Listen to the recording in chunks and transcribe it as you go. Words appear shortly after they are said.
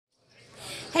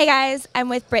Hey guys, I'm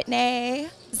with Brittne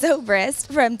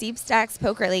Zobrist from DeepStacks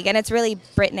Poker League, and it's really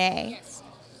Brittne. Yes.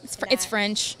 It's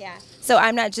French. Yeah. So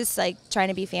I'm not just like trying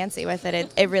to be fancy with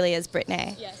it. It really is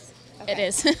Brittne. Yes, Okay. it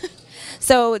is.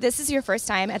 So this is your first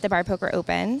time at the Bar Poker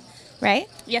Open, right?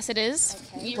 Yes, it is.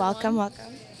 Okay. Welcome.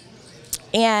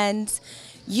 And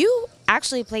you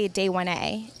actually played day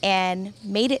 1A and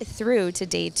made it through to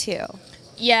day 2.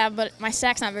 Yeah, but my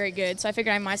stack's not very good, so I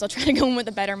figured I might as well try to go in with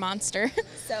a better monster.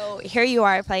 So here you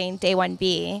are playing day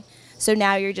 1B. So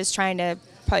now you're just trying to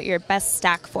put your best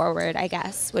stack forward, I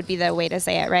guess, would be the way to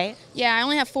say it, right? Yeah, I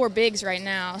only have 4 bigs right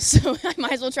now, so I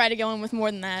might as well try to go in with more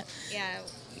than that. Yeah.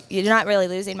 You're not really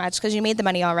losing much because you made the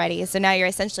money already. So now you're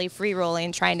essentially free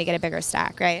rolling, trying to get a bigger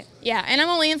stack, right? Yeah, and I'm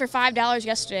only in for $5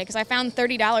 yesterday because I found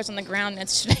 $30 on the ground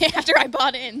yesterday after I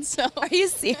bought in. So Are you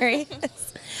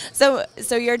serious? So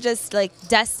you're just like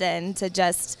destined to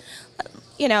just,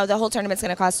 you know, the whole tournament's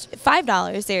going to cost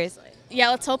 $5, seriously. yeah,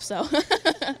 let's hope so.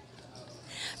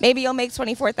 Maybe you'll make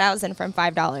 $24,000 from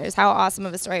 $5. How awesome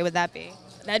of a story would that be?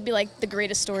 That'd be like the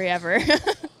greatest story ever.